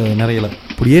ஏரி கூட நிறையலை.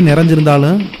 இப்படியே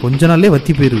நிறைஞ்சிருந்தாலும் கொஞ்ச நாள்லேயே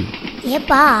வற்றி போயிடுது.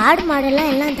 ஏப்பா ஆடு மாடெல்லாம்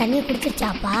எல்லாம் தண்ணியை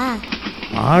குடிச்சிருச்சாப்பா?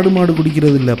 ஆடு மாடு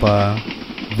குடிக்கிறது இல்லைப்பா,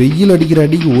 வெயில் அடிக்கிற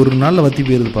அடிக்கு ஒரு நாளில் வற்றி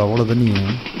போயிடுதுப்பா அவ்வளோ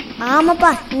தண்ணியும்.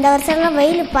 ஆமாப்பா, இந்த வருஷம்லாம்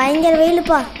வெயில் பயங்கர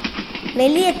வெயிலுப்பா.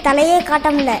 வெளியே தலையே காட்ட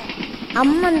முடியல.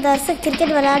 அம்மா இந்த வருஷம்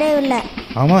கிரிக்கெட் விளையாடவே இல்லை.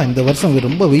 ஆமாம், இந்த வருஷம்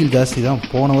ரொம்ப வெயில் ஜாஸ்தி தான்.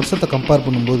 போன வருஷத்தை கம்பேர்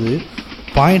பண்ணும்போது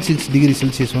 0.6 டிகிரி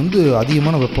செல்சியஸ்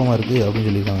அதிகமான வெப்பமாக இருக்குது அப்படின்னு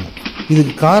சொல்லியிருக்காங்க.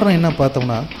 இதுக்கு காரணம் என்ன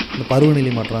பார்த்தோம்னா, இந்த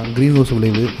பருவநிலை மாற்றம், க்ரீன் ஹவுஸ்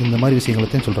விளைவு, இந்த மாதிரி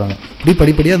விஷயங்களைத்தான் சொல்கிறாங்க. இப்படி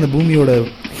படிப்படியாக அந்த பூமியோட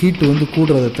ஹீட்டு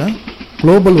கூடுறதைத்தான்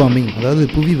குளோபல் வார்மிங், அதாவது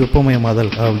புவி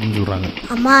வெப்பமயமாதல் அப்படின்னு சொல்கிறாங்க.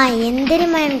 அம்மா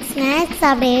எந்திரிமா, எனக்கு ஸ்நாக்ஸ்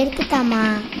சாப்பிட எடுத்துட்டாமா.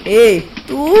 ஏய்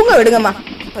தூங்க விடுங்கம்மா,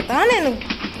 இப்போ தானே எனக்கு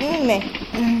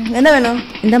என்ன வேணும்?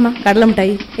 இந்தம்மா கடலை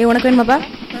மிட்டாய். உனக்கு வேணுமாப்பா?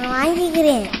 நான்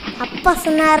வாங்கிக்கிறேன். அப்பா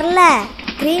சொன்னார்ல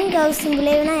க்ரீன் ஹவுஸ்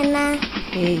விளைவுனா என்ன?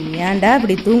 ஏய் ஏன்டா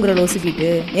இப்படி தூங்குற லோசிக்கிட்டு?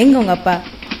 எங்க உங்க அப்பா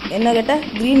என்ன கேட்டா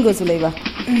க்ரீன் ஹவுஸ் விளைவா?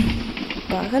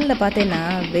 பகலில் பார்த்தேன்னா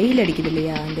வெயில் அடிக்குது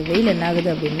இல்லையா, அந்த வெயில் என்ன ஆகுது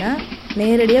அப்படின்னா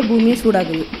நேரடியாக பூமியை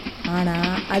சூடாகுது.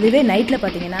 ஆனால் அதுவே நைட்டில்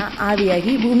பார்த்தீங்கன்னா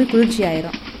ஆவியாகி பூமி குளிர்ச்சி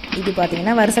ஆயிரும். இது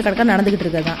பார்த்தீங்கன்னா வருஷக்கணக்காக நடந்துக்கிட்டு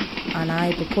இருக்கதான். ஆனால்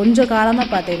இப்போ கொஞ்சம் காலமாக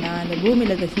பார்த்தீங்கன்னா இந்த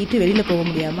பூமியில் இருக்க ஹீட்டு வெளியில் போக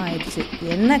முடியாமல் ஆயிடுச்சு.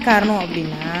 என்ன காரணம்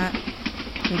அப்படின்னா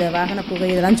இந்த வாகன புகை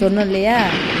இதெல்லாம் சொன்னோம் இல்லையா,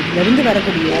 இதுலேருந்து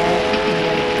வரக்கூடிய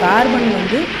கார்பன்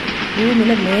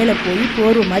பூமியில் மேலே போய்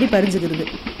போர்வை மாதிரி பறிஞ்சுக்கிறது.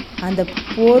 அந்த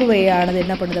போர்வையானது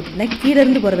என்ன பண்ணுது அப்படின்னா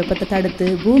கீழேருந்து போகிற வெப்பத்தை தடுத்து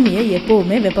பூமியை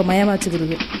எப்போவுமே வெப்பமயமாக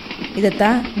வச்சுக்கிறது.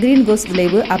 இதைத்தான் க்ரீன் ஹவுஸ்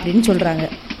விளைவு அப்படின்னு சொல்கிறாங்க.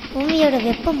 பூமியோட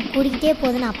வெப்பம் கூடிக்கிட்டே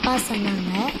போகுதுன்னு அப்பா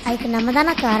சொன்னாங்க. அதுக்கு நம்ம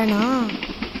தானே காரணம்?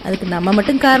 அதுக்கு நம்ம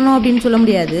மட்டும் காரணம் அப்படின்னு சொல்ல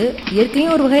முடியாது.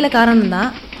 இயற்கையும் ஒரு வகையில் காரணம்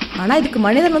தான். ஆனால் இதுக்கு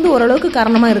மனிதன் ஓரளவுக்கு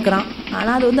காரணமாக இருக்கிறான்.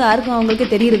 ஆனால் அது யாருக்கும் அவங்களுக்கே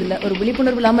தெரியறதில்ல, ஒரு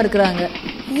விழிப்புணர்வு இல்லாமல் இருக்கிறாங்க.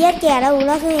 இயற்கையால்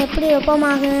உலகம் எப்படி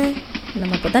வெப்பமாகும்?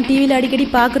 நம்ம இப்போ தான் டிவியில் அடிக்கடி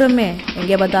பார்க்குறோமே,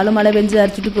 எங்கே பார்த்தாலும் மழை பெஞ்சு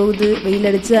அடிச்சுட்டு போகுது, வெயில்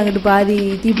அடித்து அங்கிட்டு பாதி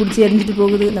தீ பிடிச்சி எரிஞ்சிட்டு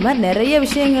போகுது. இந்த மாதிரி நிறைய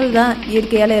விஷயங்கள் தான்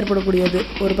இயற்கையால் ஏற்படக்கூடியது.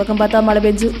 ஒரு பக்கம் பார்த்தா மழை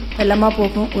பெஞ்சு வெள்ளமாக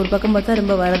போகும், ஒரு பக்கம் பார்த்தா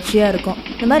ரொம்ப வறட்சியாக இருக்கும்.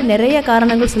 இந்த மாதிரி நிறைய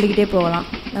காரணங்கள் சொல்லிக்கிட்டே போகலாம்.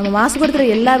 நம்ம மாசுபடுத்துகிற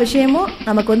எல்லா விஷயமும்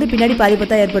நமக்கு பின்னாடி பாதிப்பை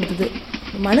தான் ஏற்படுத்துது.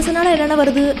 மனுஷனால் என்னென்ன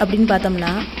வருது அப்படின்னு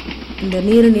பார்த்தோம்னா, இந்த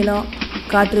நீர், நிலம்,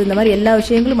 காற்று, இந்த மாதிரி எல்லா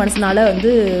விஷயங்களும் மனுஷனால்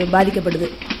பாதிக்கப்படுது.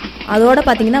 அதோட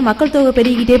பார்த்தீங்கன்னா மக்கள் தொகை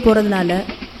பெருகிக்கிட்டே போகிறதுனால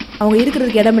அவங்க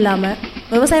இருக்கிறதுக்கு இடம் இல்லாமல்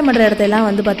விவசாயம் பண்ணுற இடத்தையெல்லாம்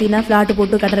பார்த்தீங்கன்னா ஃப்ளாட்டு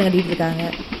போட்டு கட்டடம் கட்டிகிட்டு இருக்காங்க.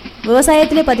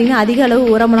 விவசாயத்திலே பார்த்தீங்கன்னா அதிக அளவு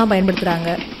உரமெல்லாம் பயன்படுத்துகிறாங்க.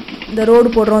 இந்த ரோடு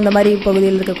போடுறோம், இந்த மாதிரி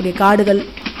பகுதியில் இருக்கக்கூடிய காடுகள்,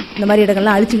 இந்த மாதிரி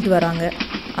இடங்கள்லாம் அழிச்சிக்கிட்டு வராங்க.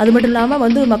 அது மட்டும்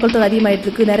இல்லாமல் மக்கள் தொகை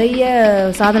அதிகமாகிட்டுருக்கு. நிறைய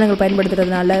சாதனங்கள்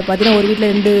பயன்படுத்துறதுனால பார்த்தீங்கன்னா ஒரு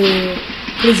வீட்டில் 2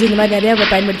 ஃப்ரிட்ஜ் இந்த மாதிரி நிறையா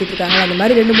பயன்படுத்திட்டு இருக்காங்க. அந்த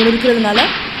மாதிரி 2-3 இருக்கிறதுனால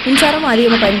மின்சாரமும்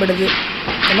அதிகமாக பயன்படுது.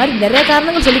 இந்த மாதிரி நிறைய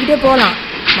காரணங்கள் சொல்லிக்கிட்டே போகலாம்.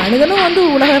 மனிதனும்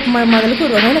உலக வெப்பமயமாதலுக்கு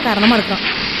ஒரு வகையில் காரணமாக இருக்கான்.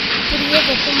 இப்படியே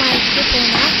வெப்பமாகிட்டு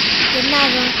போனால் என்ன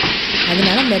ஆகும்?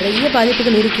 அதனால நிறைய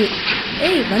பாதிப்புகள் இருக்குது.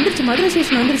 ஏய் வந்துருச்சு, மதுரை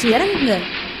ஸ்டேஷன் வந்துருச்சு, இறங்குங்க.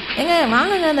 ஏங்க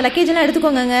வாங்குங்க, அந்த லக்கேஜ் எல்லாம்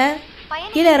எடுத்துக்கோங்க,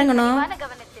 கீழே இறங்கணும்.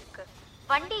 கவனத்திற்கு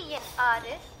வண்டி எண்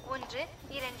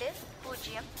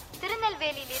 6120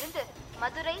 திருநெல்வேலியிலிருந்து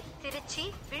மதுரை, திருச்சி,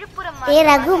 விழுப்புரம்.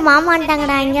 ரகு மாமா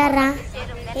வந்துட்டாங்கடா. இங்கே வர்றான்.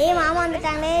 மாமா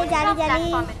வந்துட்டாங்களே, ஜாலி ஜாலி.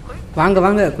 வாங்க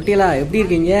வாங்க குட்டிகளா, எப்படி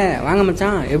இருக்கீங்க? வாங்க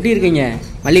மச்சான், எப்படி இருக்கீங்க?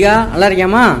 மல்லிகா நல்லா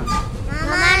இருக்கியாமா?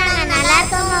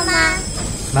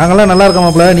 நாங்களாம் நல்லா இருக்கோம்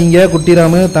மாப்பிள்ள. நீங்கள்,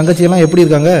 குட்டிராமு, தங்கச்சியெல்லாம் எப்படி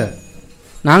இருக்காங்க?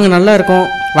 நாங்கள் நல்லா இருக்கோம்.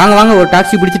 வாங்க வாங்க ஒரு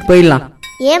டாக்ஸி பிடிச்சிட்டு போயிடலாம்.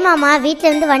 மாமா வீட்டில்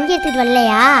இருந்து வண்டி எடுத்துகிட்டு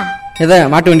வரலையா? எதை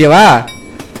மாட்டு வண்டியவா?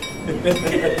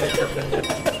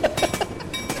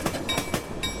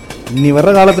 இனி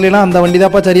வர்ற காலத்துலலாம் அந்த வண்டி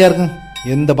தான்ப்பா சரியா இருக்கும்,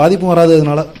 எந்த பாதிப்பும் வராது.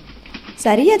 அதனால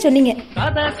சரியா சொன்னீங்க.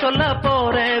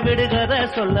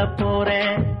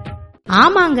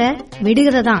 ஆமாங்க,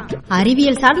 விடுகதை தான்,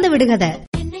 அறிவியல் சார்ந்த விடுகதை.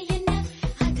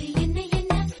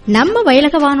 நம்ம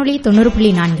வயலக வானொலி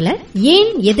 90.4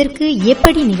 ஏன், எதற்கு,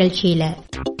 எப்படி நிகழ்ச்சியில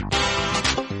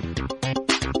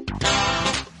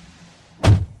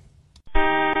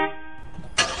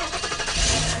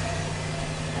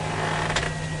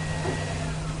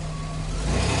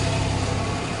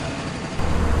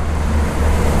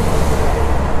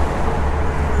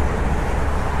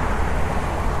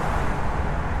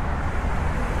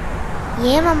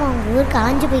ஏன் மாமா உங்கள் ஊருக்கு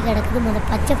காஞ்சு போய் கிடக்குது?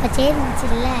 பச்சை பச்சையே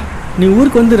இருந்துச்சுல்ல. நீ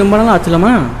ஊருக்கு வந்து ரொம்ப நாள்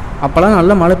ஆச்சுலமா? அப்போல்லாம்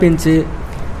நல்லா மழை பெஞ்சிச்சு.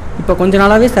 இப்போ கொஞ்ச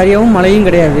நாளாகவே சரியாகவும் மழையும்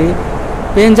கிடையாது.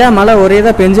 பெஞ்சா மழை ஒரே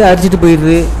தான் பெஞ்சு அரிச்சிட்டு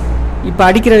போயிடுது. இப்போ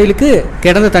அடிக்கிற வெயிலுக்கு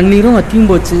கிடந்த தண்ணீரும் வத்தியும்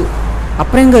போச்சு.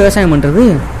 அப்புறம் எங்கே விவசாயம் பண்ணுறது?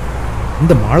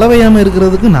 இந்த மழை பெய்யாமல்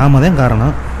இருக்கிறதுக்கு நாம தான்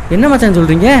காரணம். என்ன மச்சான்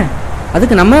சொல்கிறீங்க?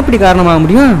 அதுக்கு நம்ம எப்படி காரணமாக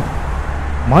முடியும்?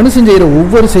 மனுஷன் செய்கிற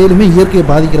ஒவ்வொரு செயலுமே இயற்கையை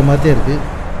பாதிக்கிற மாதிரி தான் இருக்குது.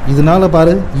 இதனால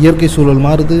பாரு, இயற்கை சூழல்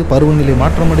மாறுது, பருவநிலை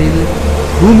மாற்றம் அடையுது,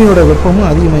 பூமியோட வெப்பமும்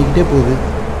அதிகமாகிக்கிட்டே போகுது.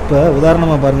 இப்போ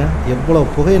உதாரணமாக பாருங்கள், எவ்வளோ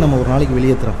புகையை நம்ம ஒரு நாளைக்கு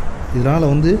வெளியேற்றுறோம். இதனால்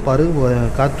பாரு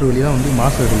காற்று வழியாக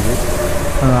மாசு அடையுது.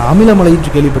 அமிலமலை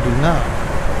கேள்விப்பட்டிருக்கீங்கன்னா?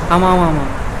 ஆமாம் ஆமாம்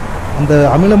ஆமாம். அந்த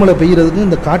அமிலமலை பெய்கிறதுக்கு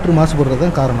இந்த காற்று மாசுபடுறது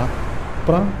தான் காரணம்.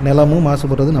 அப்புறம் நிலமும்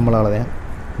மாசுபடுறது நம்மளால தான்.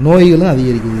 நோய்களும்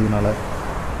அதிகரிக்குது இதனால்.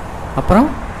 அப்புறம்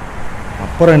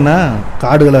என்ன,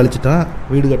 காடுகளை அழிச்சிட்டான்,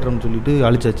 வீடு கட்டுறோம்னு சொல்லிட்டு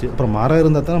அழிச்சாச்சு. அப்புறம் மரம்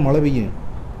இருந்தால் தானே மழை பெய்யும்.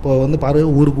 இப்போ பாரு,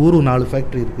 ஊருக்கு 4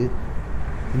 ஃபேக்ட்ரி இருக்குது.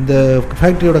 இந்த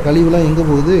ஃபேக்ட்ரியோட கழிவுலாம் எங்கே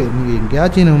போகுது? நீங்கள்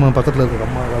எங்கேயாச்சும் நம்ம பக்கத்தில் இருக்கிற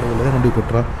அம்மா காடுகளில் தான் கொண்டு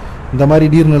போட்டுறோம். இந்த மாதிரி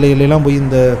நீர்நிலைகளெல்லாம் போய்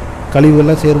இந்த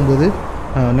கழிவுகள்லாம் சேரும்போது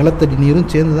நிலத்தடி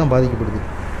நீரும் சேர்ந்து தான் பாதிக்கப்படுது.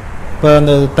 இப்போ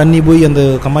அந்த தண்ணி போய் அந்த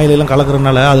கம்மாயிலெல்லாம்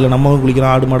கலக்கிறதுனால அதில் நம்மளும்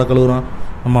குளிக்கிறோம், ஆடு மாடை கழுவுறோம்.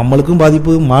 நம்ம நம்மளுக்கும்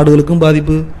பாதிப்பு, மாடுகளுக்கும்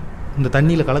பாதிப்பு. இந்த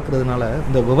தண்ணியில் கலக்கிறதுனால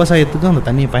இந்த விவசாயத்துக்கும் அந்த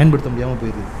தண்ணியை பயன்படுத்த முடியாமல்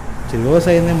போயிடுது. சரி,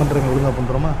 விவசாயமே பண்ணுறவங்க ஒழுங்காக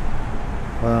பண்ணுறோமா?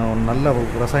 நல்ல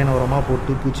ரசாயன உரமாக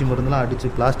போட்டு பூச்சி மருந்துலாம் அடித்து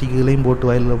பிளாஸ்டிக்குகளையும் போட்டு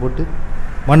வயலில் போட்டு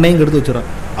மண்ணையும் கெடுத்து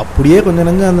வச்சிடறோம். அப்படியே கொஞ்சம்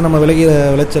நெஞ்சம் அந்த நம்ம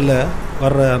விளைச்சலில்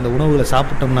வர்ற அந்த உணவுகளை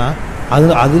சாப்பிட்டோம்னா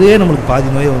அதுலேயே நம்மளுக்கு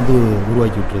பாதி நோயை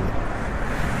உருவாக்கி விட்டுருது.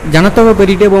 ஜனத்தொகை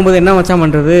பெருகிட்டே போகும்போது என்ன மச்சான்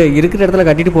பண்ணுறது? இருக்கிற இடத்துல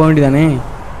கட்டிட்டு போக வேண்டியதானே?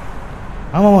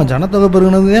 ஆமாம், ஜனத்தொகை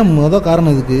பெருகினது தான் முதல்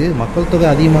காரணம். இதுக்கு மக்கள் தொகை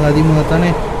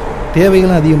அதிகமாகத்தானே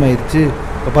தேவைகளும் அதிகமாகிடுச்சு.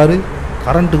 இப்போ பாரு,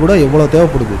 கரண்ட்டு கூட எவ்வளோ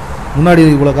தேவைப்படுது. முன்னாடி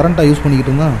இவ்வளோ கரண்ட்டாக யூஸ்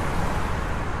பண்ணிக்கிட்டு இருந்தான்.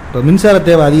 இப்போ மின்சார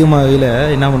தேவை அதிகமாகல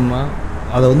என்ன பண்ணுமா,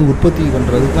 அதை உற்பத்தி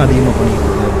பண்ணுறதுக்கும் அதிகமாக பண்ணிக்கிட்டு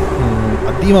இருக்கு.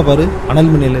 அதிகமாக பாரு,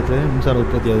 அனல் மின் நிலையத்தில் மின்சார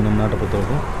உற்பத்தி ஆகுது நம்ம நாட்டை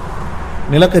பொறுத்தவரைக்கும்.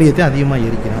 நிலக்கரியத்தையும் அதிகமாக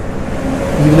எரிக்கிறான்.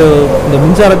 இதில் இந்த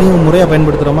மின்சாரத்தையும் முறையாக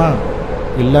பயன்படுத்துகிறோமா?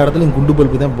 எல்லா இடத்துலையும் குண்டு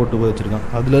பல்பு தான் போட்டு வச்சுருக்கான்.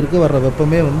 அதில் வர்ற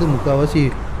வெப்பமே முக்கால்வாசி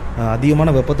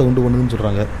அதிகமான வெப்பத்தை உண்டு பண்ணுதுன்னு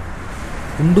சொல்கிறாங்க.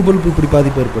 குண்டு பல்பு இப்படி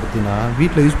பாதிப்பு ஏற்படுத்தினா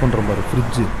வீட்டில் யூஸ் பண்ணுறோம் பாரு,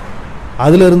 ஃப்ரிட்ஜு,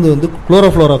 அதுலேருந்து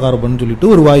குளோரோஃப்ளோரோ கார்பன் சொல்லிட்டு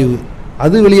ஒரு வாயு,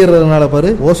 அது வெளியேறதுனால பாரு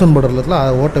ஓசோன் படலத்தில்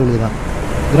ஓட்டை விழுதுதான்.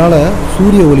 இதனால்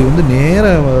சூரிய ஒளி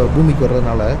நேராக பூமிக்கு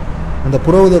வர்றதுனால அந்த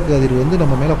புறஊதா கதிர்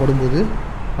நம்ம மேலே படும்போது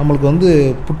நம்மளுக்கு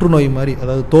புற்றுநோய் மாதிரி,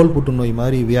 அதாவது தோல் புற்றுநோய்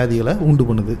மாதிரி வியாதிகளை உண்டு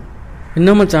பண்ணுது. என்ன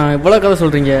மச்சான் இவ்வளோ கதை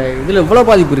சொல்கிறீங்க? இதில் இவ்வளோ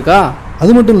பாதிப்பு இருக்கா?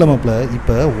 அது மட்டும் இல்லாமப்பல,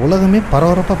 இப்போ உலகமே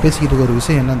பரபரப்பாக பேசிக்கிட்டு இருக்க ஒரு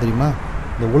விஷயம் என்ன தெரியுமா?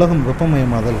 இந்த உலகம்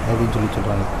வெப்பமயமாதல் அப்படின்னு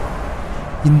சொல்கிறாங்க.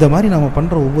 இந்த மாதிரி நம்ம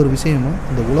பண்ணுற ஒவ்வொரு விஷயமும்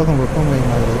இந்த உலகம்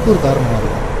வெப்பமயமாகிறதுக்கு ஒரு காரணமாக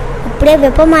இருக்கும். அப்படியே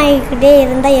வெப்பமாகிக்கிட்டே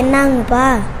இருந்தால் என்ன ஆகுப்பா?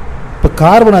 இப்போ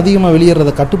கார்பன் அதிகமாக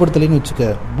வெளியேறதை கட்டுப்படுத்தலைன்னு வச்சுக்க,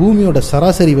 பூமியோட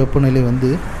சராசரி வெப்பநிலை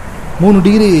 3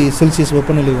 டிகிரி செல்சியஸ்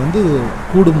வெப்பநிலை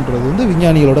கூடும்ன்றது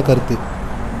விஞ்ஞானிகளோட கருத்து.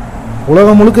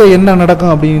 உலகம் முழுக்க என்ன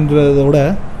நடக்கும் அப்படின்றத விட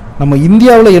நம்ம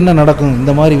இந்தியாவில் என்ன நடக்கும்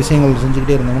இந்த மாதிரி விஷயங்கள்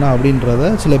செஞ்சுக்கிட்டே இருந்தோம்னா அப்படின்றத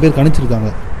சில பேர்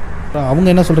கணிச்சிருக்காங்க. அவங்க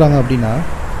என்ன சொல்கிறாங்க அப்படின்னா,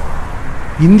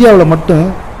 இந்தியாவில் மட்டும்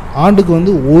ஆண்டுக்கு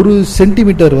 1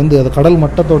 சென்டிமீட்டர் அது கடல்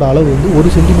மட்டத்தோட அளவு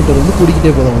 1 சென்டிமீட்டர்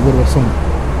கூடிக்கிட்டே போதும் ஒவ்வொரு வருஷம்.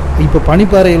 இப்போ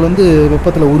பனிப்பாறைகள்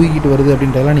வெப்பத்தில் உருகிக்கிட்டு வருது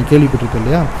அப்படின்றதெல்லாம் நீ கேள்விப்பட்டிருக்க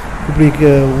இல்லையா? இப்படி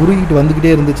உருகிட்டு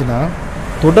வந்துக்கிட்டே இருந்துச்சுன்னா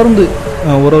தொடர்ந்து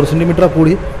ஒரு சென்டிமீட்டராக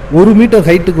கூடி 1 மீட்டர்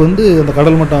ஹைட்டுக்கு அந்த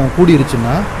கடல் மட்டம்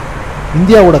கூடிருச்சுன்னா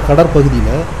இந்தியாவோட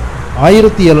கடற்பகுதியில்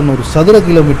 1700 சதுர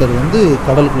கிலோமீட்டர்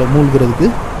கடலுக்குள்ளே மூழ்கிறதுக்கு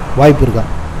வாய்ப்பு இருக்கா.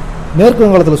 மேற்கு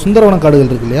வங்காளத்தில் சுந்தரவன காடுகள்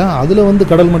இருக்கு இல்லையா, அதில்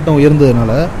கடல் மட்டம்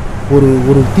உயர்ந்ததுனால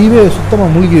ஒரு தீவே சுத்தமாக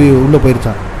மூழ்கி உள்ளே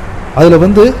போயிருச்சான். அதில்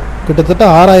கிட்டத்தட்ட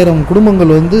 6000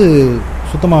 குடும்பங்கள்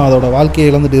சுத்தமாக அதோட வாழ்க்கையை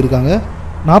இழந்துட்டு இருக்காங்க.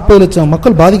 40 லட்சம்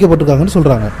மக்கள் பாதிக்கப்பட்டிருக்காங்கன்னு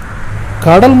சொல்கிறாங்க.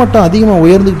 கடல் மட்டம் அதிகமாக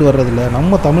உயர்ந்துக்கிட்டு வர்றதில்ல.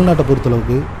 நம்ம தமிழ்நாட்டை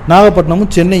பொறுத்தளவுக்கு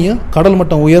நாகப்பட்டினமும் சென்னையும் கடல்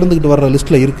மட்டம் உயர்ந்துக்கிட்டு வர்ற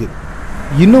லிஸ்ட்டில் இருக்குது.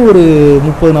 இன்னும் ஒரு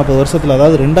 30-40 வருஷத்தில்,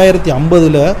 அதாவது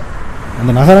 2050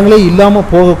 அந்த நகரங்களே இல்லாமல்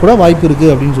போகக்கூட வாய்ப்பு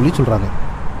இருக்குது அப்படின்னு சொல்கிறாங்க.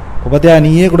 இப்போ பார்த்தியா,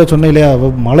 நீயே கூட சொன்ன இல்லையா,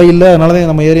 மழை இல்லை அதனால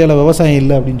தான் நம்ம ஏரியாவில் விவசாயம்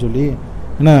இல்லை அப்படின்னு சொல்லி.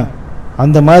 என்ன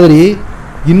அந்த மாதிரி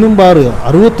இன்னும் பாரு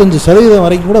 65%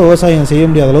 வரைக்கும் கூட விவசாயம் செய்ய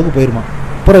முடியாத அளவுக்கு போயிருமா.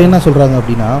 அப்புறம் என்ன சொல்கிறாங்க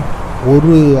அப்படின்னா,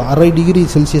 ஒரு அரை டிகிரி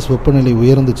செல்சியஸ் வெப்பநிலை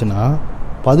உயர்ந்துச்சுன்னா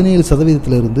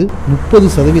 17%-இருந்து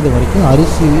 30% வரைக்கும்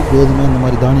அரிசி, கோதுமை இந்த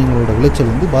மாதிரி தானியங்களோட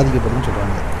விளைச்சல் பாதிக்கப்படும்னு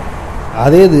சொல்கிறாங்க.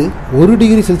 அதே இது 1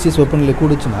 டிகிரி செல்சியஸ் வெப்பநிலை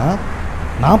கூடுச்சுன்னா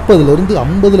 40-இருந்து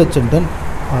 50 லட்சம் டன்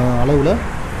அளவில்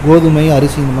கோதுமை,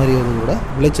 அரிசி இந்த மாதிரி இதோட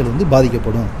விளைச்சல்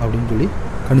பாதிக்கப்படும் அப்படின்னு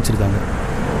கணிச்சிருக்காங்க.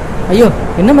 ஐயோ,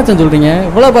 என்ன மச்சான் சொல்கிறீங்க?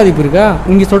 இவ்வளோ பாதிப்பு இருக்கா?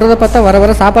 நீங்கள் சொல்கிறத பார்த்தா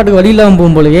வர சாப்பாட்டுக்கு வழி இல்லாமல்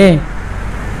போகும் போலையே.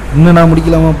 இன்னும் நான்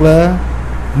முடிக்கலாமாப்பில்,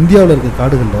 இந்தியாவில் இருக்க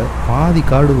காடுகளில் பாதி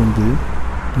காடு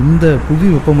இந்த புவி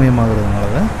வெப்பமயமாகிறதுனால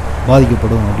தான்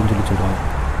பாதிக்கப்படும் அப்படின்னு சொல்கிறாங்க.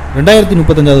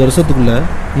 2035 வருஷத்துக்குள்ளே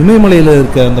இமயமலையில்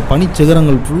இருக்க அந்த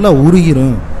பனிச்சிகரங்கள் ஃபுல்லாக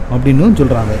உருகிரும் அப்படின்னு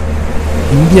சொல்கிறாங்க.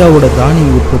 இந்தியாவோட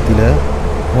தானிய உற்பத்தியில்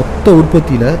மொத்த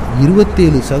உற்பத்தியில்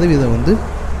 27% வந்து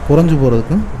குறைஞ்சு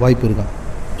போகிறதுக்கும் வாய்ப்பு இருக்கான்.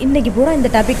 இன்றைக்கி பூரா இந்த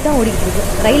டாபிக் தான் ஓடிக்கிட்டு இருக்கு.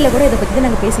 ரயிலில் கூட இதை பற்றி தான்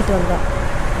நாங்கள் பேசிட்டு வந்தோம்.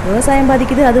 விவசாயம்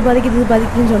பாதிக்குது, அது பாதிக்குது, இது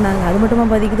பாதிக்குதுன்னு சொன்னாங்க. அது மட்டுமா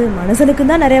பாதிக்குது, மனுஷனுக்கு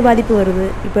தான் நிறைய பாதிப்பு வருது.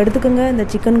 இப்போ எடுத்துக்கோங்க, இந்த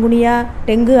சிக்கன் குனியா,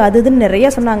 டெங்கு, அது இதுன்னு நிறைய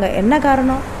சொன்னாங்க. என்ன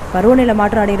காரணம்? பருவநிலை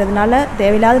மாற்றம் அடைகிறதுனால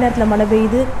தேவையில்லாத நேரத்தில் மழை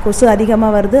பெய்யுது, கொசு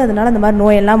அதிகமாக வருது, அதனால இந்த மாதிரி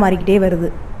நோயெல்லாம் மாறிக்கிட்டே வருது.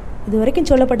 இது வரைக்கும்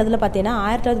சொல்லப்பட்டதில் பார்த்தீங்கன்னா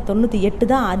 1998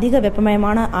 தான் அதிக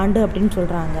வெப்பமயமான ஆண்டு அப்படின்னு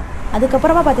சொல்கிறாங்க.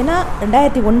 அதுக்கப்புறமா பார்த்தீங்கன்னா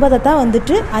 2009 தான்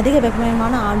வந்துட்டு அதிக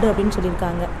வெப்பமயமான ஆண்டு அப்படின்னு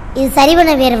சொல்லியிருக்காங்க. இது சரி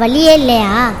பண்ண வேறு வழியே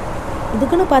இல்லையா?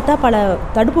 இதுக்குன்னு பார்த்தா பல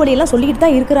தடுப்பு வழியெல்லாம் சொல்லிக்கிட்டு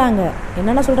தான் இருக்கிறாங்க.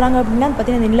 என்னென்ன சொல்கிறாங்க அப்படின்னா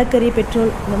பார்த்தீங்கன்னா இந்த நிலக்கரி,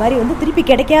 பெட்ரோல் இந்த மாதிரி வந்து திருப்பி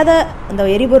கிடைக்காத அந்த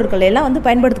எரிபொருட்கள் எல்லாம் வந்து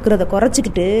பயன்படுத்துக்கிறத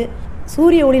குறைச்சிக்கிட்டு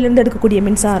சூரிய ஒளியிலேருந்து எடுக்கக்கூடிய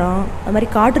மின்சாரம், அது மாதிரி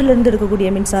காற்றுலேருந்து எடுக்கக்கூடிய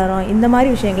மின்சாரம், இந்த மாதிரி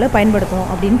விஷயங்களை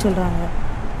பயன்படுத்தணும் அப்படின்னு சொல்கிறாங்க.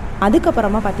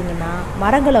 அதுக்கப்புறமா பார்த்திங்கன்னா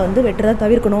மரங்களை வந்து வெட்டுறதை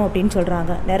தவிர்க்கணும் அப்படின்னு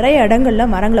சொல்கிறாங்க. நிறைய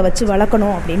இடங்களில் மரங்களை வச்சு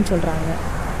வளர்க்கணும் அப்படின்னு சொல்கிறாங்க.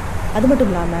 அது மட்டும்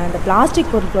இல்லாமல் இந்த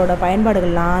பிளாஸ்டிக் பொருட்களோட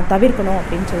பயன்பாடுகள்லாம் தவிர்க்கணும்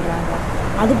அப்படின்னு சொல்கிறாங்க.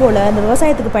 அதுபோல் இந்த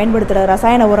விவசாயத்துக்கு பயன்படுத்துகிற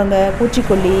ரசாயன உரங்கள்,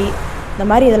 பூச்சிக்கொல்லி இந்த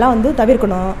மாதிரி இதெல்லாம் வந்து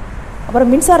தவிர்க்கணும். அப்புறம்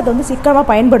மின்சாரத்தை வந்து சிக்கனமாக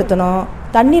பயன்படுத்தணும்.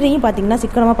 தண்ணீரையும் பார்த்திங்கன்னா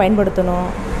சிக்கனமாக பயன்படுத்தணும்.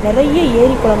 நிறைய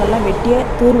ஏரி குளங்கள்லாம் வெட்டிய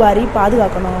தூர்வாரி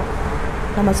பாதுகாக்கணும்.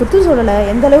 நம்ம சுற்றுச்சூழலை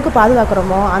எந்த அளவுக்கு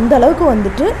பாதுகாக்கிறோமோ அந்த அளவுக்கு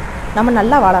வந்துட்டு நம்ம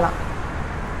நல்லா வாழலாம்.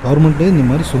 கவர்மெண்ட்டு இந்த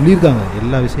மாதிரி சொல்லியிருக்காங்க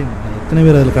எல்லா விஷயமும். எத்தனை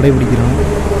பேர் அதில் கடைபிடிக்கிறோம்?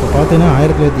 இப்போ பார்த்தீங்கன்னா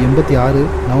 1986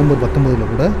 நவம்பர் 19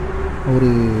 கூட ஒரு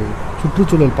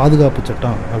சுற்றுச்சூழல் பாதுகாப்பு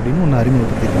சட்டம் அப்படின்னு ஒன்று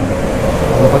அறிமுகப்படுத்தியிருக்காங்க.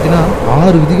 அதில் பார்த்தீங்கன்னா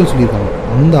 6 விதிகள் சொல்லியிருக்காங்க.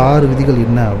 அந்த 6 விதிகள்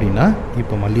என்ன அப்படின்னா,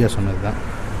 இப்போ மல்லியா சொன்னது தான்.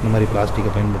 இந்த மாதிரி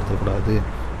பிளாஸ்டிக்கை பயன்படுத்தக்கூடாது,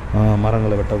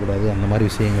 மரங்களை வெட்டக்கூடாது, அந்த மாதிரி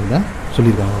விஷயங்கள் தான்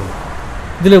சொல்லியிருக்காங்க.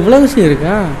 இதில் இவ்வளோ விஷயம்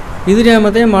இருக்கா? இது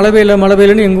தெரியாமத்தே மழை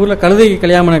பெய்யலன்னு எங்கள் ஊரில் கழுதைக்கு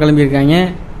கல்யாணம் கிளம்பியிருக்காங்க.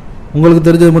 உங்களுக்கு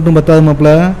தெரிஞ்சது மட்டும் பத்தாது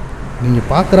மாப்பிள்ள, நீங்கள்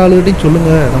பார்க்குற ஆளுகிட்டையும்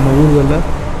சொல்லுங்கள். நம்ம ஊர்களில்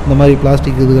இந்த மாதிரி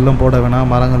பிளாஸ்டிக் இதுகள்லாம் போட வேணாம்,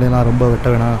 மரங்களெல்லாம் ரொம்ப வெட்ட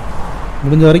வேணாம்,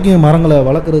 முடிஞ்ச வரைக்கும் மரங்களை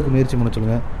வளர்க்குறதுக்கு முயற்சி பண்ண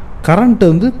சொல்லுங்கள். கரண்ட்டை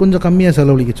வந்து கொஞ்சம் கம்மியாக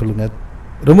செலவழிக்க சொல்லுங்கள்.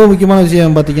 ரொம்ப முக்கியமான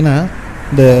விஷயம் பார்த்திங்கன்னா,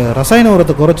 இந்த ரசாயன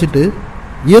உரத்தை குறைச்சிட்டு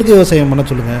இயற்கை விவசாயம் பண்ண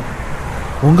சொல்லுங்கள்.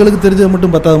 உங்களுக்கு தெரிஞ்சது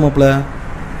மட்டும் பத்தாது மாப்பிள்ள,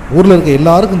 ஊரில் இருக்க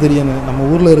எல்லாருக்கும் தெரியணும். நம்ம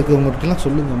ஊரில் இருக்கவங்ககிட்டலாம்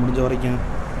சொல்லுங்கள் முடிஞ்ச வரைக்கும்.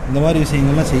 இந்த மாதிரி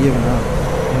விஷயங்கள்லாம் செய்ய வேணாம்.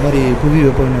 இந்த மாதிரி புவி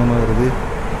வெப்பமயமாகிறது,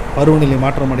 பருவநிலை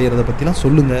மாற்றம் அடைகிறத பற்றிலாம்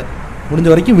சொல்லுங்கள். முடிஞ்ச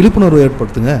வரைக்கும் விழிப்புணர்வு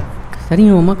ஏற்படுத்துங்க.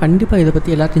 சரிங்க மாமா, கண்டிப்பாக இதை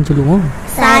பற்றி எல்லாத்தையும் சொல்லுவோம்.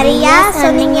 சரியா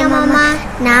சொன்னீங்க மாமா.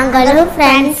 நாங்களும்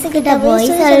ஃப்ரெண்ட்ஸ் கிட்ட போய்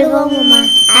சொல்லுவோம் மாமா.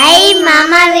 ஐ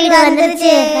மாமா வீடு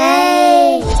வந்துருச்சு.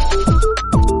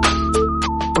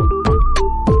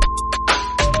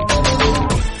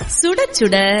 சுட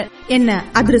சுட என்ன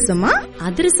அதிரசமா?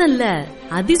 அதிரசம் இல்ல,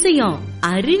 அதிசயம்,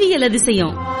 அறிவியல்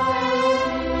அதிசயம்.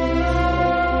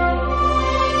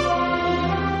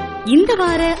 இந்த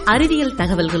வார அறிவியல்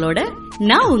தகவல்களோட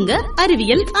நான் உங்க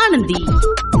அறிவியல் ஆனந்தி.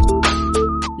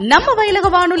 நம்ம வயலக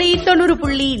வானொலி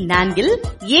 90.4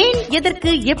 ஏன்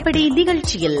எதற்கு எப்படி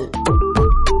நிகழ்ச்சியில்